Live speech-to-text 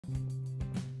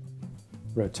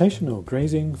Rotational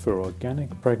grazing for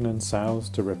organic pregnant sows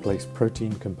to replace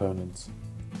protein components.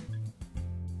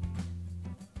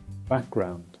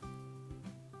 Background.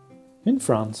 In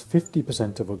France,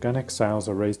 50% of organic sows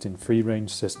are raised in free-range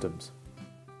systems.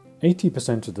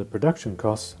 80% of the production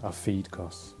costs are feed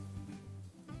costs.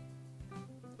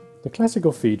 The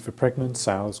classical feed for pregnant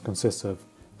sows consists of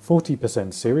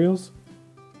 40% cereals,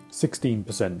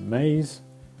 16% maize,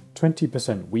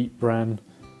 20% wheat bran,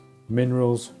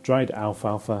 minerals, dried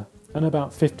alfalfa, and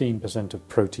about 15% of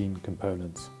protein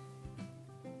components.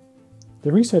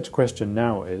 The research question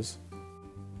now is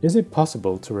it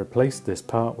possible to replace this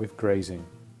part with grazing?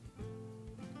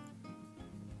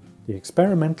 The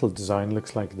experimental design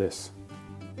looks like this.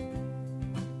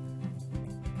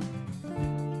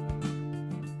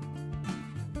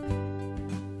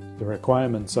 The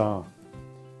requirements are: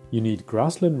 you need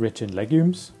grassland rich in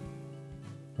legumes,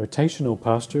 rotational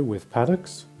pasture with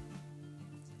paddocks,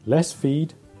 less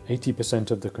feed, 80%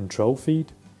 of the control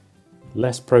feed,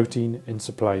 less protein in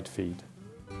supplied feed.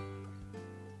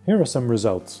 Here are some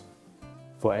results.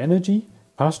 For energy,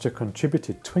 pasture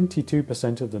contributed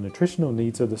 22% of the nutritional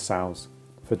needs of the sows.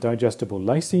 For digestible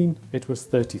lysine, it was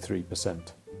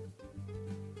 33%.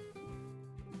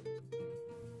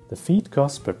 The feed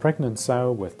costs per pregnant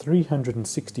sow were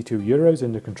 €362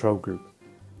 in the control group.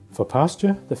 For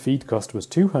pasture, the feed cost was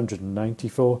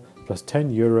 €294 plus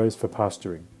 €10 for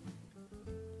pasturing.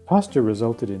 Pasture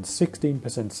resulted in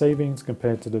 16% savings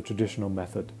compared to the traditional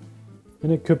method,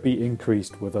 and it could be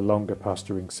increased with a longer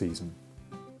pasturing season.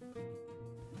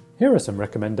 Here are some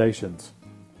recommendations.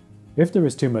 If there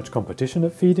is too much competition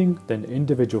at feeding, then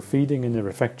individual feeding in the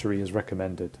refectory is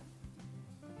recommended.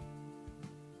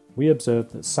 We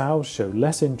observed that sows show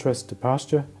less interest to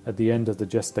pasture at the end of the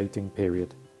gestating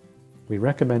period. We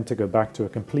recommend to go back to a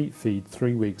complete feed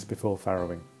 3 weeks before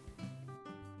farrowing.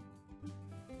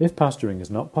 If pasturing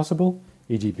is not possible,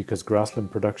 e.g. because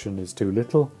grassland production is too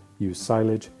little, use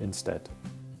silage instead.